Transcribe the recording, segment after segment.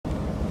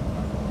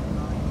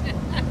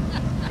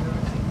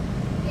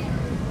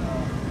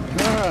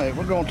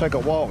Alright, we're going to take a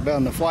walk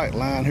down the flight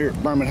line here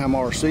at Birmingham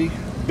RC.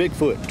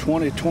 Bigfoot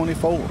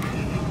 2024. Oh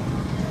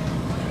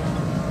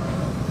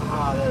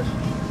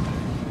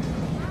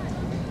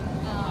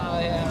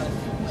yeah,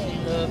 she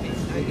loves it.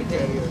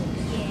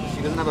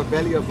 She doesn't have a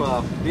belly of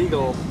a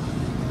beagle,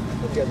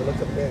 but she has a look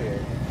of a belly.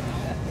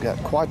 Got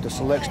quite the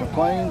selection of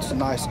planes.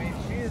 Nice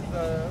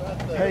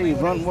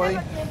paved runway.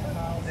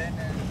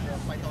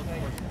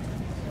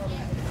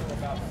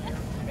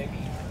 Maybe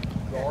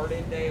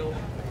Gardendale,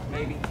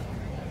 maybe.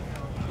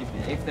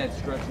 If that's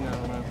stretching, I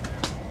don't know.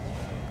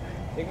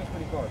 I think it's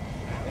pretty far.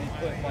 And it's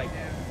put like,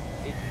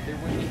 there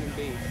wouldn't even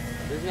be.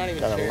 There's not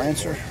even Got a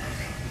Lancer.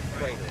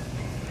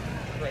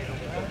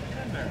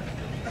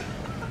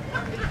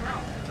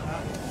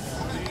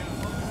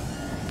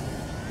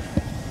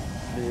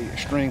 The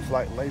Extreme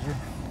Flight Laser.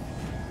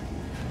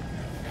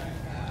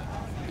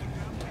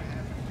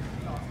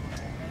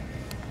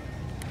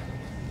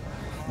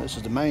 This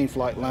is the main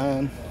flight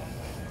line.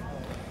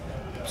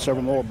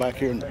 Several more back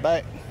here in the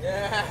back.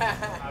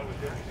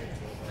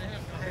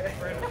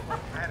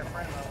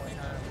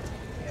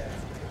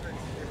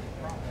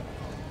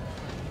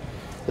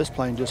 This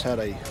plane just had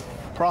a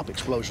prop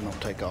explosion on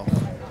takeoff.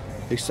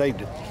 He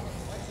saved it.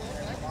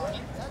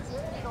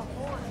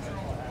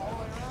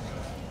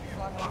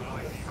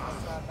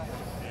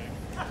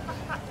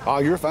 Oh,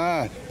 you're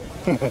fine.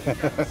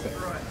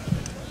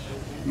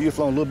 You've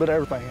flown a little bit of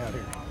everything out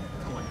here.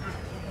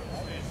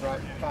 Brought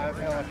 5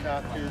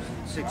 helicopters,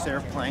 6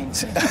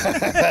 airplanes.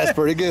 That's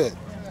pretty good.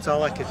 That's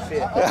all I could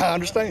fit. I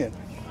understand.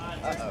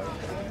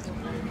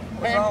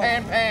 Pan,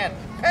 pan, pan,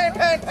 pan,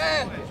 pan,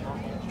 pan.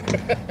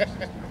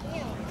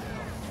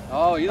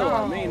 Oh, you don't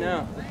want me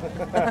now.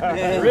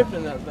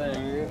 Ripping that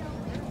thing.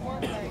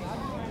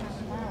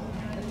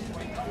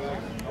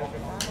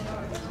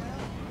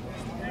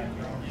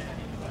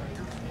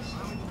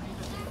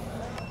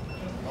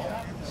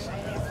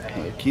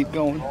 Keep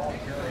going.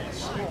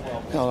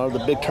 Now, the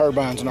big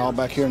turbines and all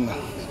back here in the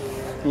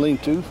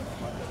lean-to.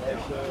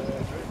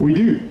 We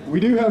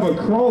do have a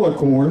crawler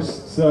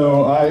course,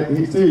 so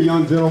you see a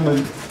young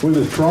gentleman with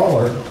a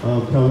trawler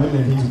coming,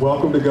 and he's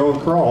welcome to go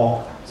and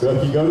crawl. So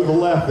if you go to the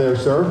left there,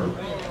 sir,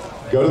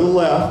 go to the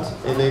left,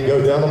 and then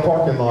go down the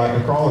parking lot,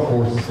 the crawler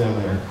course is down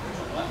there.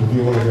 If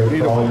you want to go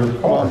crawl your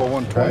car. Number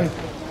 120.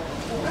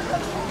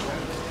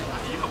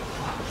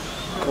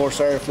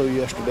 Corsair flew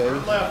yesterday.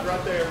 Left,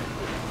 right there.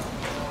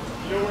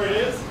 You know where it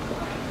is?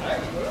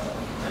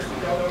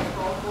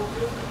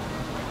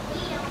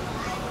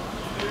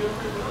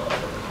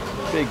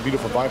 Big,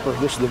 beautiful Viper.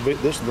 This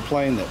is the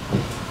plane that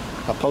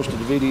I posted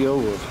the video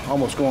of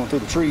almost going through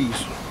the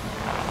trees.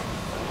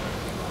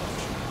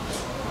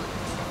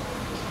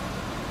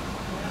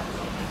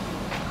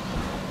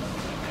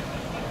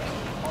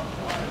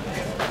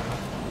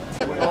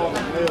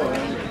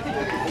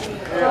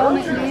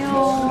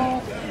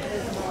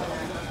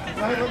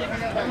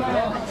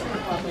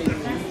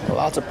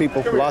 Lots of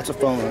people, lots of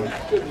fun.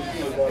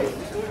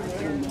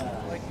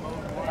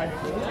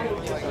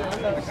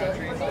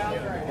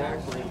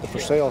 The for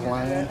sale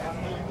line.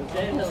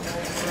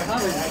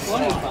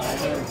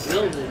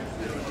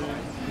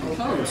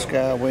 The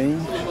Sky Wing.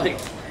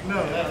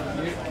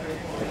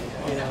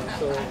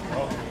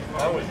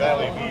 That was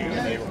Valley View,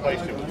 and they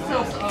replaced it with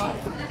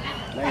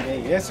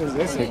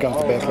this. Here comes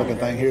the best looking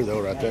thing here,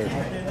 though, right there.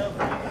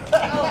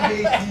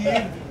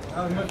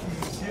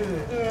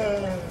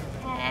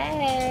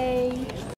 Hey.